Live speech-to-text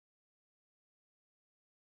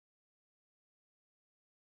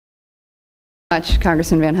Much,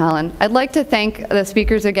 Congressman Van Hollen. I'd like to thank the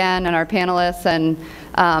speakers again and our panelists, and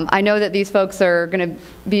I know that these folks are going to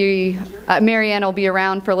be, Marianne will be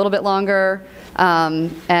around for a little bit longer,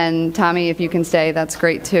 and Tommy, if you can stay, that's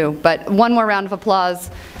great too. But one more round of applause,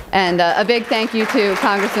 and a big thank you to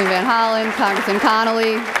Congressman Van Hollen, Congressman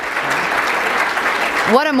Connolly.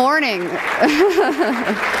 What a morning.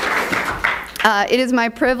 It is my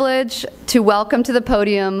privilege to welcome to the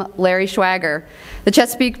podium Larry Schwager. The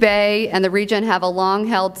Chesapeake Bay and the region have a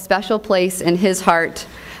long-held special place in his heart.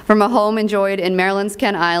 From a home enjoyed in Maryland's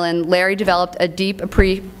Kent Island, Larry developed a deep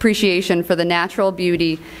appreciation for the natural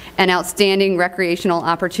beauty and outstanding recreational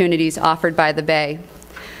opportunities offered by the Bay.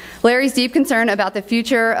 Larry's deep concern about the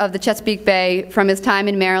future of the Chesapeake Bay from his time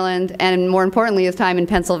in Maryland and, more importantly, his time in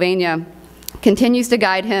Pennsylvania continues to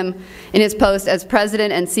guide him in his post as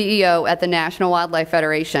President and CEO at the National Wildlife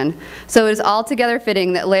Federation. So it is altogether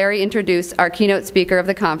fitting that Larry introduce our keynote speaker of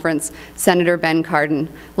the conference, Senator Ben Cardin.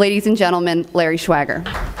 Ladies and gentlemen, Larry Schwager.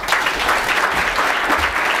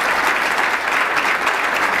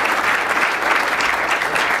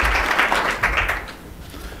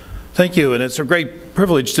 Thank you, and it's a great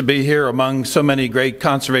privilege to be here among so many great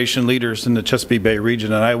conservation leaders in the Chesapeake Bay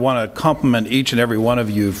region, and I want to compliment each and every one of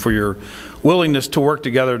you for your willingness to work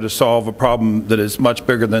together to solve a problem that is much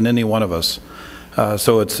bigger than any one of us.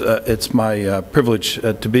 So it's my privilege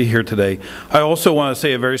to be here today. I also want to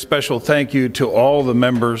say a very special thank you to all the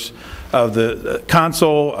members of the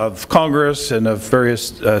Council, of Congress, and of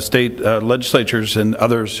various state legislatures and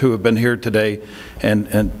others who have been here today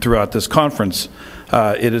and throughout this conference.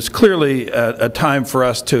 It is clearly a time for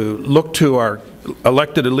us to look to our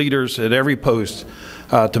elected leaders at every post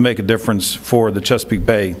to make a difference for the Chesapeake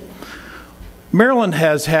Bay. Maryland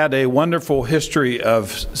has had a wonderful history of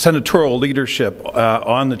senatorial leadership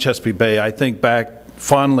on the Chesapeake Bay. I think back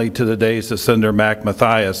fondly to the days of Senator Mac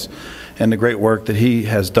Mathias and the great work that he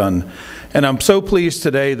has done. And I'm so pleased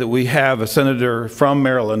today that we have a senator from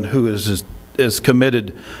Maryland who is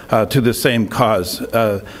committed to the same cause.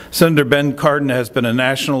 Senator Ben Cardin has been a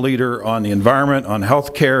national leader on the environment, on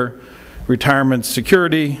health care, retirement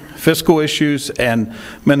security, fiscal issues, and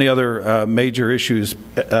many other major issues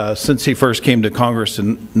since he first came to Congress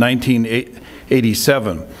in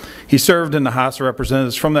 1987. He served in the House of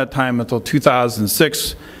Representatives from that time until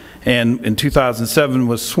 2006, and in 2007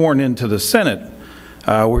 was sworn into the Senate,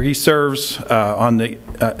 where he serves on the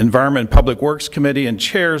Environment and Public Works Committee and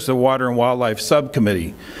chairs the Water and Wildlife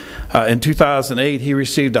Subcommittee. In 2008, he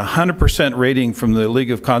received a 100% rating from the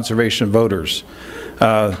League of Conservation Voters.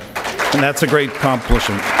 And that's a great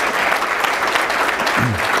accomplishment.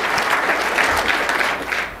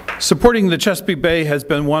 Supporting the Chesapeake Bay has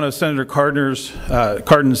been one of Senator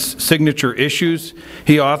Cardin's signature issues.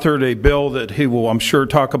 He authored a bill that he will, I'm sure,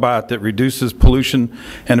 talk about that reduces pollution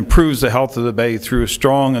and improves the health of the Bay through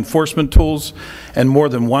strong enforcement tools and more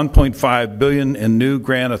than $1.5 billion in new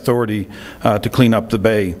grant authority to clean up the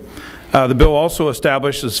Bay. The bill also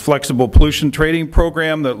establishes a flexible pollution trading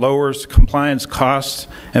program that lowers compliance costs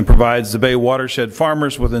and provides the Bay watershed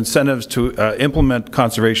farmers with incentives to implement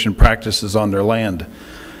conservation practices on their land.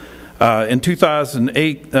 In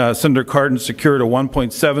 2008, Senator Cardin secured a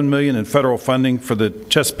 $1.7 million in federal funding for the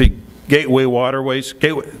Chesapeake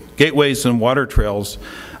Gateways and Water Trails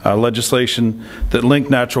legislation that link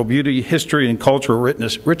natural beauty, history, and cultural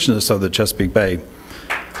richness of the Chesapeake Bay.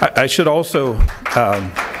 I should also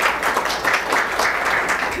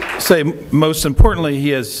say, most importantly, he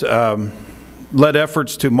has led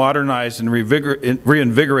efforts to modernize and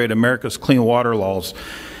reinvigorate America's clean water laws.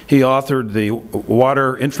 He authored the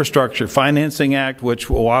Water Infrastructure Financing Act, which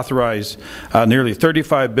will authorize nearly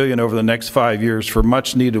 $35 billion over the next 5 years for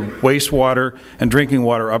much-needed wastewater and drinking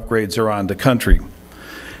water upgrades around the country.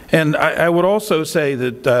 And I would also say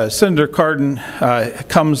that Senator Cardin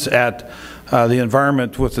comes at the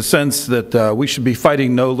environment with the sense that we should be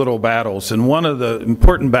fighting no little battles. And one of the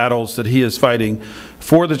important battles that he is fighting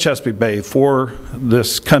for the Chesapeake Bay, for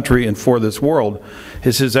this country, and for this world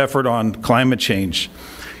is his effort on climate change.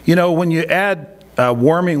 You know, when you add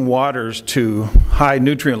warming waters to high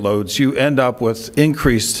nutrient loads, you end up with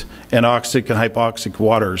increased anoxic and hypoxic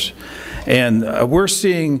waters. And we're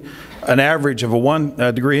seeing an average of a 1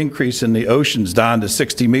 degree increase in the oceans down to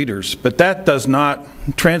 60 meters. But that does not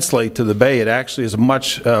translate to the Bay. It actually is a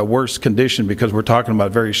much worse condition because we're talking about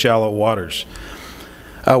very shallow waters.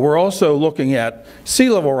 We're also looking at sea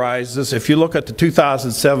level rises. If you look at the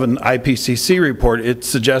 2007 IPCC report, it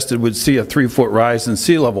suggested we'd see a 3-foot rise in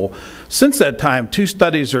sea level. Since that time, 2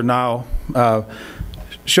 studies are now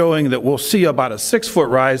showing that we'll see about a 6-foot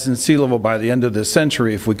rise in sea level by the end of this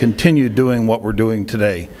century if we continue doing what we're doing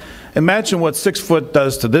today. imagine what 6 foot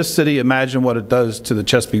does to this city, imagine what it does to the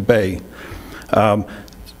Chesapeake Bay.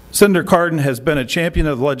 Senator Cardin has been a champion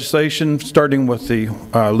of the legislation, starting with the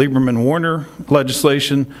Lieberman-Warner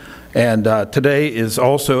legislation, and today is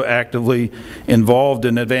also actively involved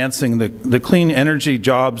in advancing the Clean Energy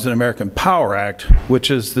Jobs and American Power Act,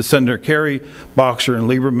 which is the Senator Kerry, Boxer, and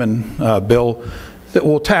Lieberman bill that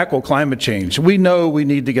will tackle climate change. We know we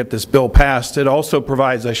need to get this bill passed. It also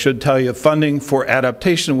provides, I should tell you, funding for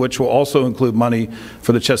adaptation, which will also include money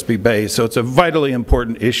for the Chesapeake Bay. So it's a vitally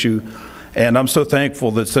important issue, and I'm so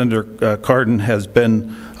thankful that Senator Cardin has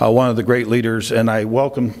been one of the great leaders, and I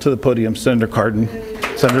welcome to the podium Senator Cardin,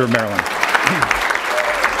 Senator of Maryland.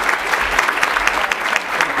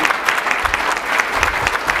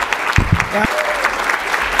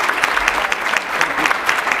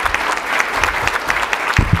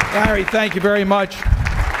 Larry, thank you very much.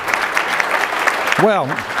 Well,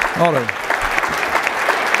 hold on.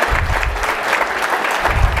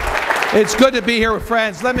 It's good to be here with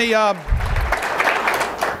friends. Let me,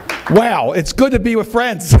 wow, it's good to be with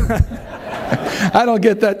friends. I don't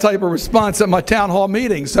get that type of response at my town hall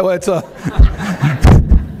meetings, so it's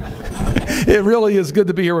it really is good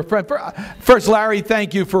to be here with friends. First, Larry,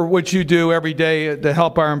 thank you for what you do every day to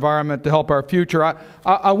help our environment, to help our future.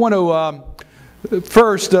 I want to,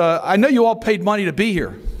 first, I know you all paid money to be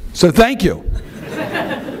here, so thank you.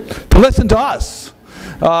 To listen to us.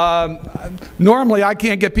 Normally, I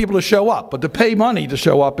can't get people to show up, but to pay money to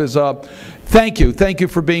show up is, thank you. Thank you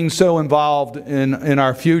for being so involved in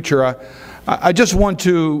our future. I just want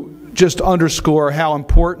to underscore how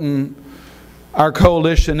important our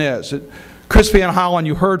coalition is. Chris Van Hollen,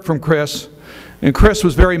 you heard from Chris, and Chris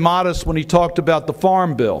was very modest when he talked about the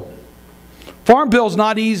Farm Bill. Farm Bill is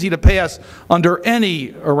not easy to pass under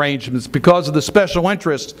any arrangements because of the special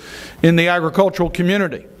interest in the agricultural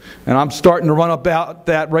community. And I'm starting to run about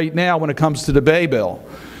that right now when it comes to the Bay Bill.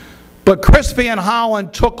 But Chris Van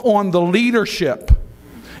Hollen took on the leadership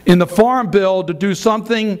in the Farm Bill to do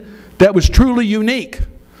something that was truly unique,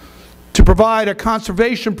 to provide a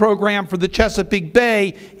conservation program for the Chesapeake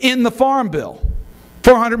Bay in the Farm Bill,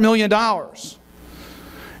 $400 million.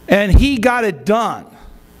 And he got it done.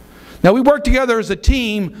 Now, we worked together as a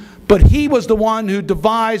team, but he was the one who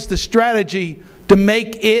devised the strategy to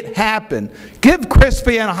make it happen. Give Chris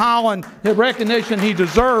Van Hollen the recognition he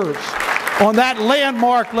deserves on that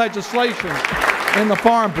landmark legislation in the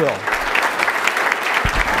Farm Bill.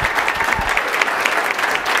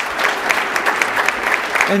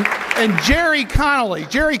 And Jerry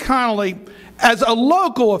Connolly, as a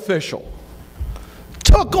local official,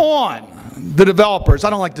 took on the developers. I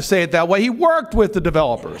don't like to say it that way. He worked with the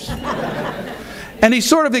developers. And he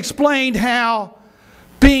sort of explained how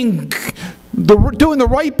doing the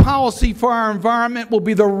right policy for our environment will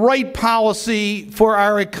be the right policy for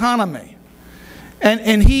our economy.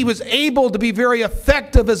 And he was able to be very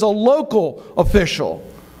effective as a local official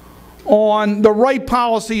on the right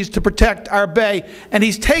policies to protect our bay. And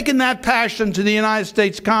he's taken that passion to the United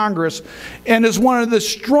States Congress and is one of the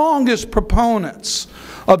strongest proponents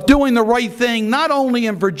of doing the right thing, not only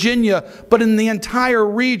in Virginia, but in the entire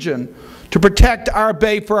region to protect our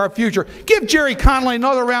bay for our future. Give Jerry Connolly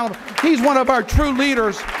another round of applause. He's one of our true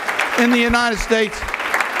leaders in the United States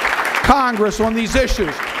Congress on these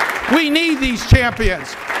issues. We need these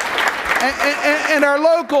champions. And our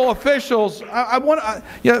local officials,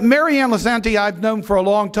 Mary Ann Lasanti I've known for a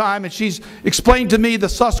long time, and she's explained to me the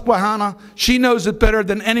Susquehanna. She knows it better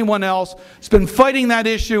than anyone else. She's been fighting that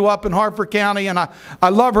issue up in Harford County, and I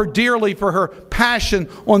love her dearly for her passion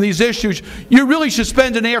on these issues. You really should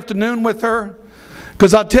spend an afternoon with her,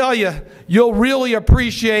 because I'll tell you, you'll really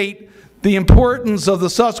appreciate the importance of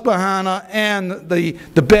the Susquehanna and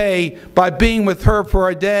the Bay by being with her for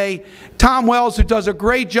a day. Tom Wells, who does a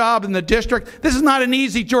great job in the district. This is not an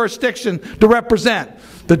easy jurisdiction to represent,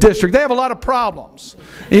 the district. They have a lot of problems.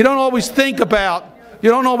 And you don't always think about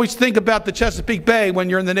the Chesapeake Bay when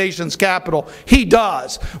you're in the nation's capital. He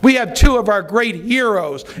does. We have two of our great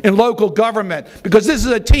heroes in local government because this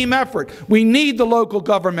is a team effort. We need the local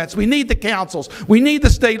governments. We need the councils. We need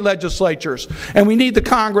the state legislatures. And we need the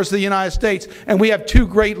Congress of the United States. And we have two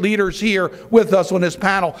great leaders here with us on this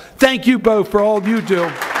panel. Thank you both for all you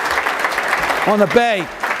do on the Bay.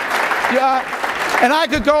 Yeah, and I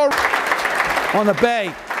could go on the Bay.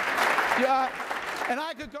 Yeah, and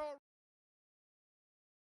I could go